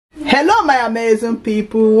Hello my amazing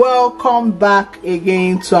people, welcome back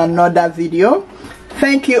again to another video.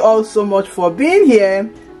 Thank you all so much for being here.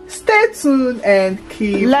 Stay tuned and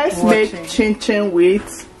keep watching. Make chinchin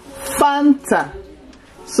with Fanta.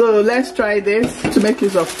 So let's try this. To make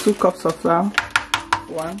use of 2 cups of flour.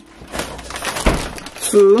 1,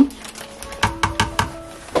 2.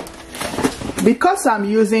 Because I'm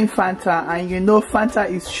using Fanta, and you know Fanta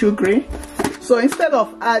is sugary, so instead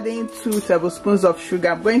of adding 2 tablespoons of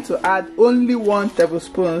sugar, I'm going to add only 1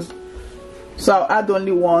 tablespoon. So I'll add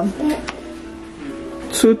only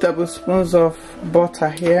 2 tablespoons of butter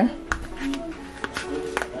here.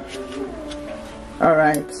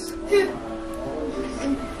 Alright,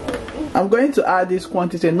 I'm going to add this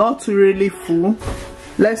quantity, not really full.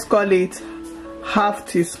 Let's call it ½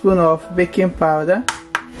 teaspoon of baking powder.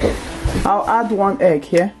 I'll add 1 egg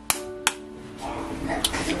here.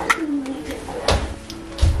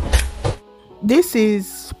 This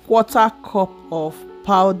is ¼ cup of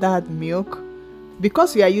powdered milk.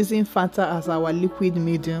 Because we are using Fanta as our liquid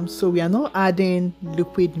medium, so we are not adding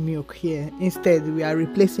liquid milk here. Instead, we are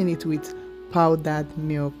replacing it with powdered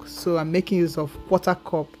milk. So I'm making use of ¼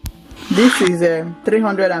 cup. This is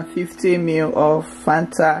 350 ml of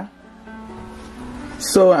Fanta.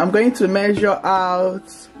 So I'm going to measure out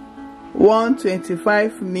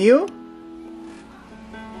 125 ml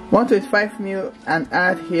and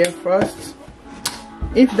add here first.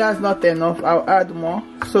 If that's not enough, I'll add more.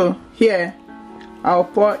 So here I'll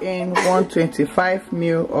pour in 125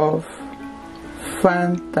 ml of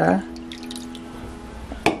Fanta.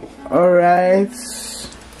 Alright,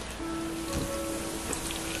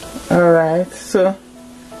 so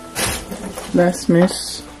let's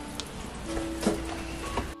mix.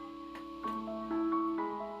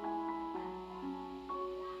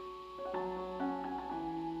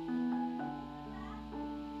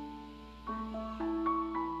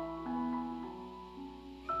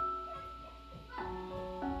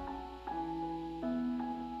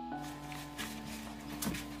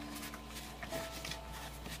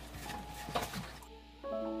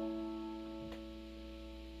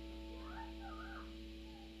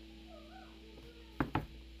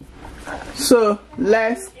 So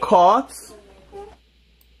let's cut.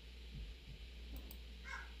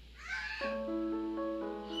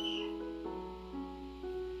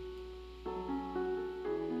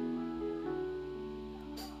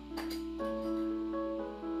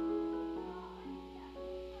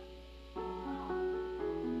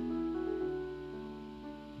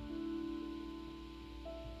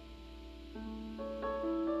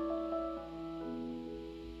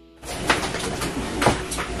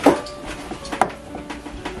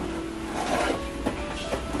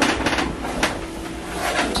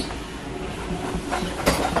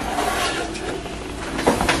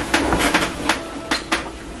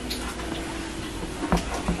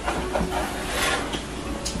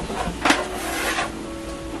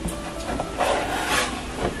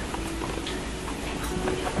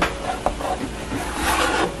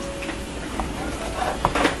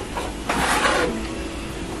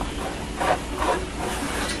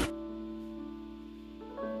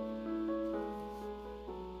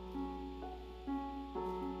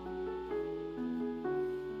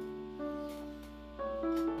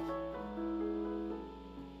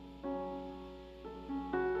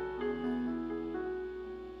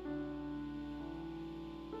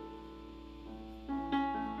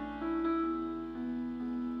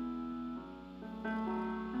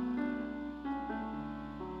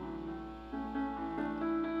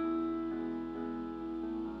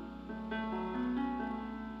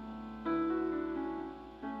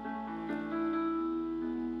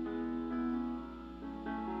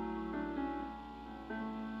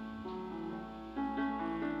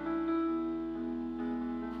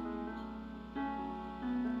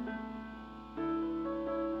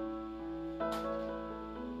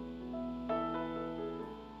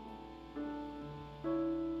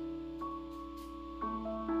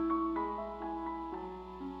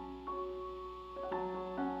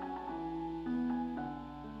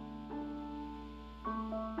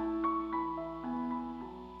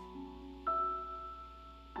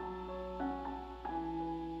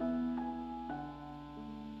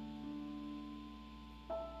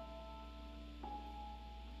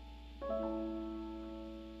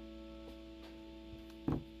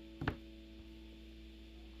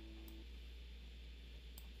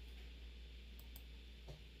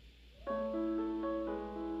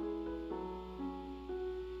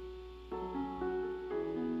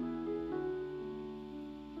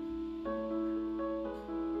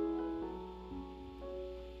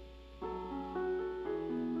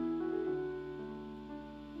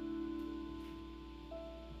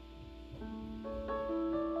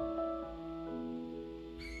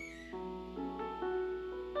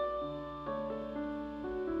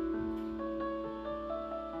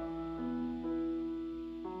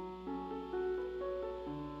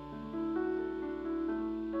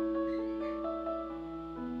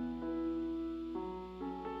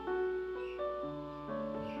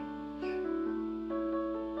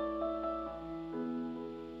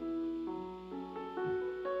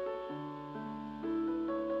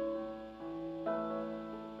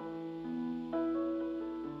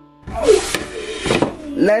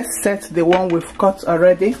 let's set the one we've cut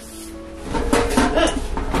already.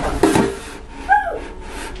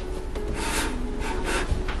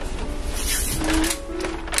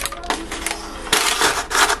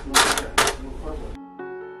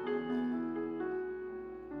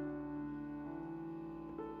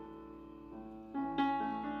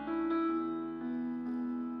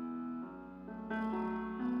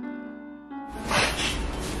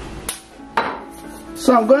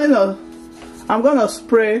 So I'm gonna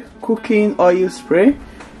spray cooking oil spray.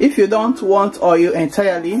 If you don't want oil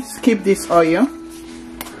entirely, skip this oil.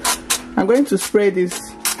 I'm going to spray this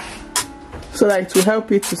so that it will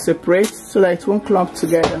help it to separate, so that it won't clump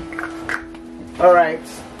together. Alright,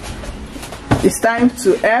 it's time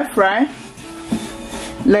to air fry.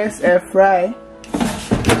 Let's air fry.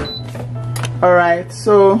 Alright,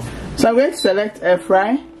 so I'm going to select air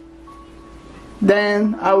fry.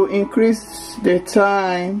 Then I will increase the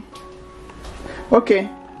time. Okay,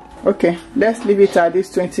 let's leave it at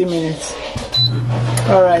this 20 minutes.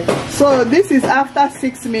 Alright, so this is after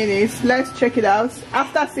 6 minutes. Let's check it out.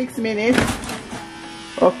 After 6 minutes.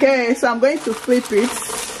 Okay, so I'm going to flip it.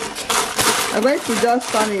 I'm going to just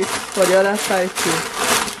turn it for the other side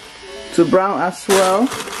to brown as well.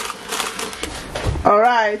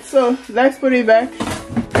 Alright, so let's put it back.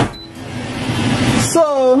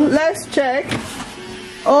 So let's check.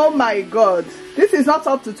 Oh my god, this is not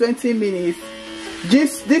up to 20 minutes.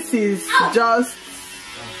 This is just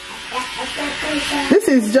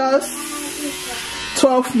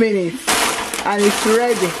 12 minutes and it's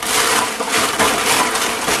ready.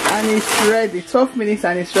 12 minutes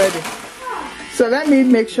and it's ready. So let me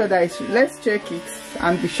make sure that let's check it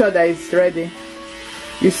and be sure that it's ready.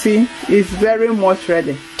 You see, it's very much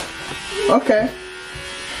ready. Okay,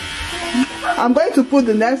 I'm going to put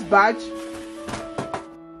the next batch.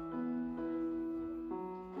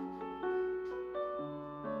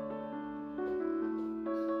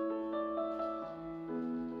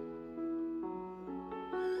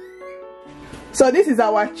 So this is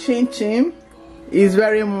our chinchin. It's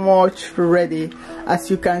very much ready. As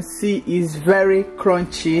you can see, it's very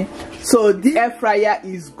crunchy. So the air fryer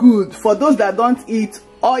is good for those that don't eat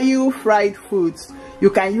oil fried foods. You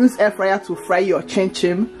can use air fryer to fry your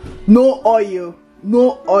chinchin. No oil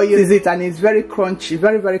is it, and it's very crunchy,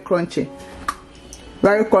 very crunchy,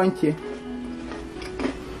 very crunchy.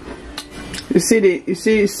 You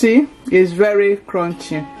see, it's very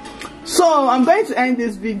crunchy. So I'm going to end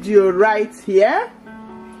this video right here.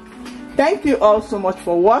 Thank you all so much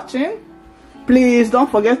for watching. Please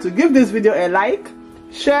don't forget to give this video a like,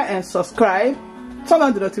 share and subscribe. Turn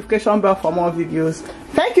on the notification bell for more videos.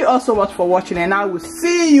 Thank you all so much for watching, and I will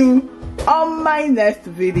see you on my next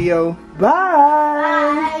video.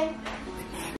 Bye.